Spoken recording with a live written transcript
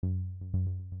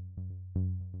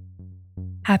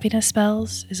Happiness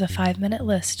Spells is a 5-minute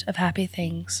list of happy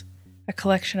things, a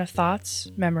collection of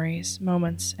thoughts, memories,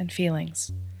 moments, and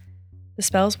feelings. The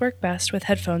spells work best with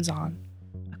headphones on,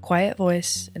 a quiet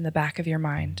voice in the back of your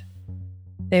mind.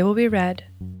 They will be read,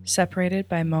 separated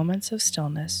by moments of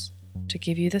stillness, to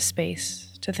give you the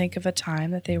space to think of a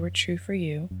time that they were true for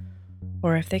you,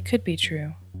 or if they could be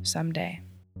true someday.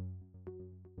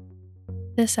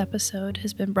 This episode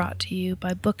has been brought to you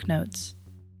by Booknotes.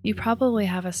 You probably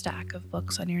have a stack of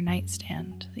books on your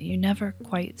nightstand that you never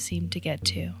quite seem to get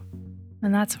to,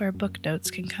 and that's where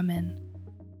Booknotes can come in.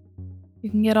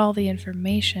 You can get all the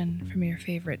information from your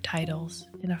favorite titles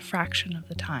in a fraction of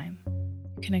the time.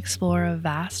 You can explore a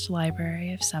vast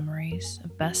library of summaries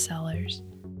of bestsellers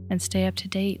and stay up to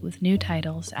date with new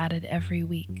titles added every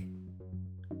week.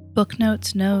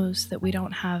 Booknotes knows that we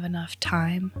don't have enough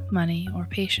time, money, or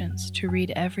patience to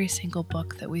read every single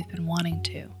book that we've been wanting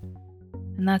to.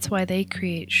 And that's why they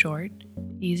create short,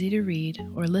 easy to read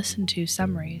or listen to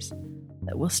summaries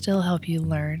that will still help you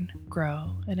learn,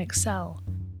 grow, and excel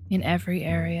in every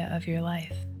area of your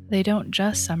life. They don't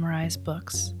just summarize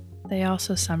books, they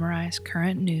also summarize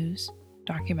current news,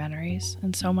 documentaries,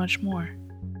 and so much more.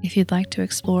 If you'd like to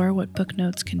explore what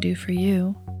Booknotes can do for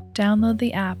you, download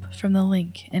the app from the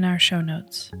link in our show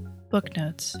notes.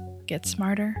 Booknotes. Get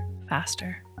smarter,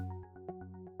 faster.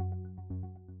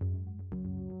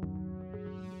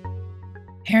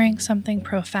 Hearing something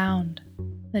profound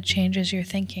that changes your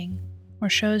thinking or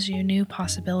shows you new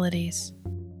possibilities.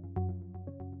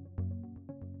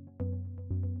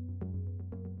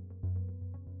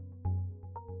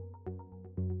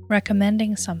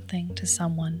 Recommending something to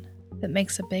someone that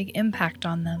makes a big impact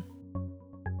on them.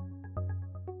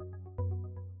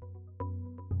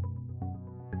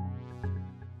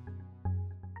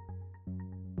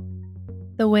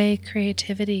 The way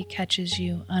creativity catches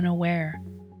you unaware,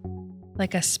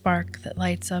 like a spark that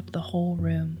lights up the whole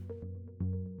room.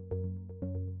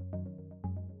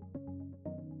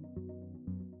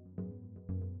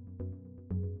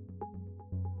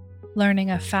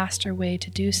 Learning a faster way to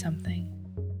do something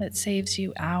that saves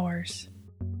you hours.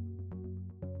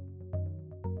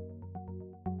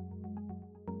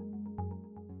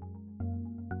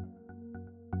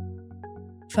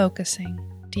 Focusing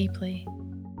deeply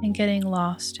and getting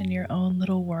lost in your own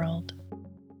little world.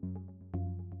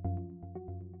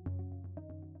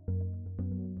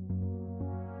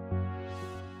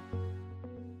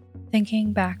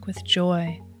 Thinking back with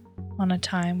joy on a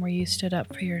time where you stood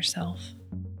up for yourself.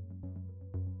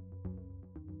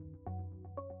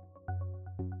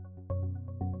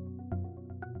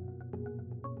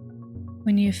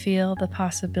 When you feel the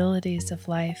possibilities of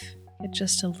life get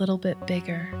just a little bit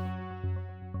bigger.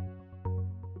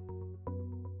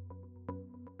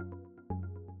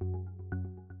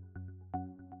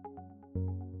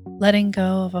 Letting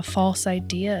go of a false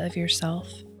idea of yourself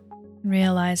and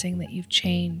realizing that you've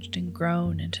changed and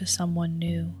grown into someone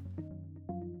new.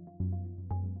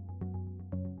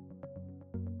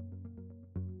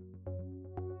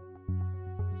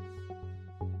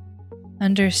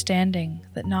 Understanding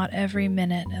that not every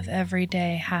minute of every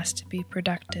day has to be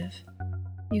productive.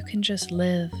 You can just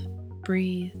live,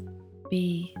 breathe,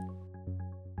 be.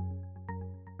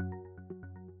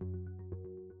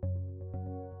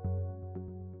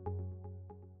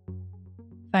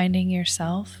 Finding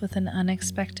yourself with an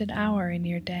unexpected hour in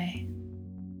your day.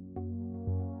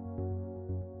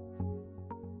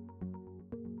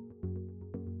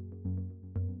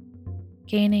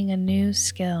 Gaining a new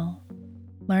skill,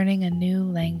 learning a new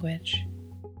language.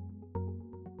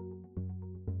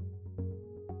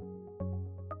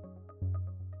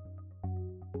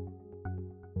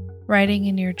 Writing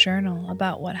in your journal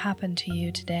about what happened to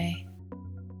you today.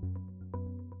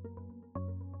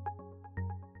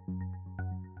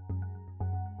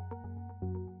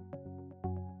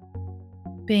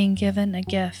 Being given a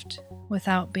gift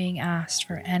without being asked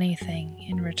for anything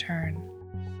in return.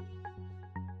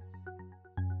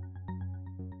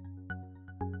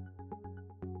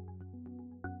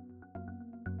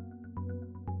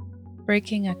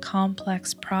 Breaking a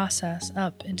complex process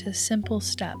up into simple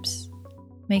steps,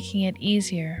 making it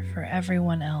easier for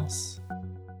everyone else.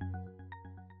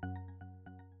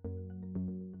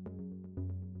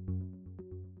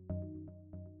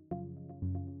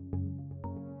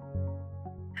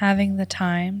 Having the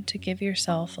time to give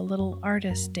yourself a little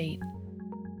artist date,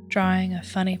 drawing a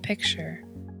funny picture,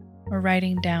 or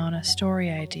writing down a story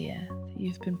idea that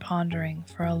you've been pondering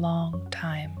for a long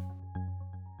time.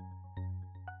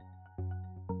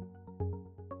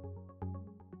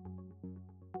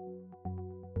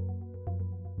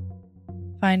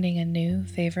 Finding a new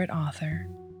favorite author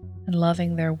and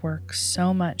loving their work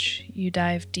so much you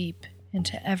dive deep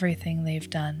into everything they've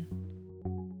done.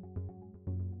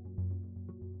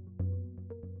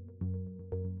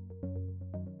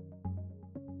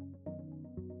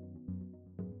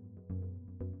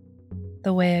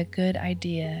 The way a good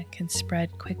idea can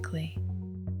spread quickly.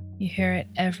 You hear it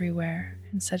everywhere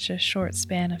in such a short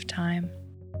span of time.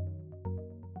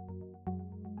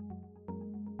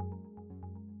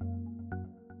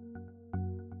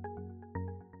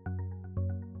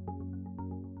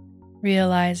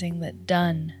 Realizing that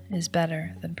done is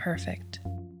better than perfect.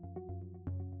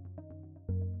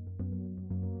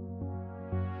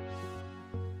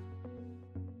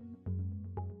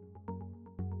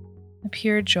 The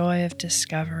pure joy of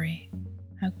discovery,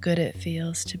 how good it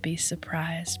feels to be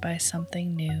surprised by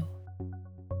something new.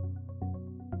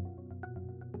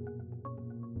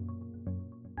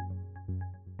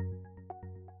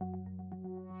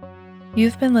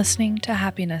 You've been listening to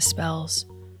Happiness Spells,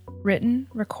 written,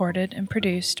 recorded, and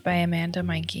produced by Amanda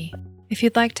Meinke. If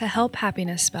you'd like to help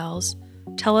Happiness Spells,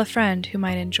 tell a friend who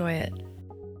might enjoy it.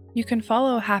 You can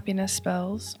follow Happiness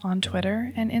Spells on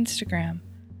Twitter and Instagram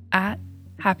at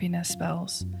Happiness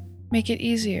Spells. Make it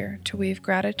easier to weave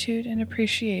gratitude and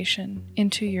appreciation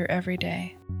into your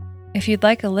everyday. If you'd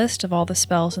like a list of all the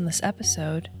spells in this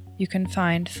episode, you can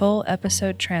find full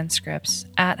episode transcripts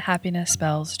at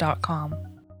happinessspells.com.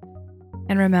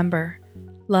 And remember,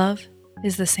 love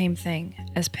is the same thing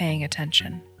as paying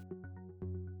attention.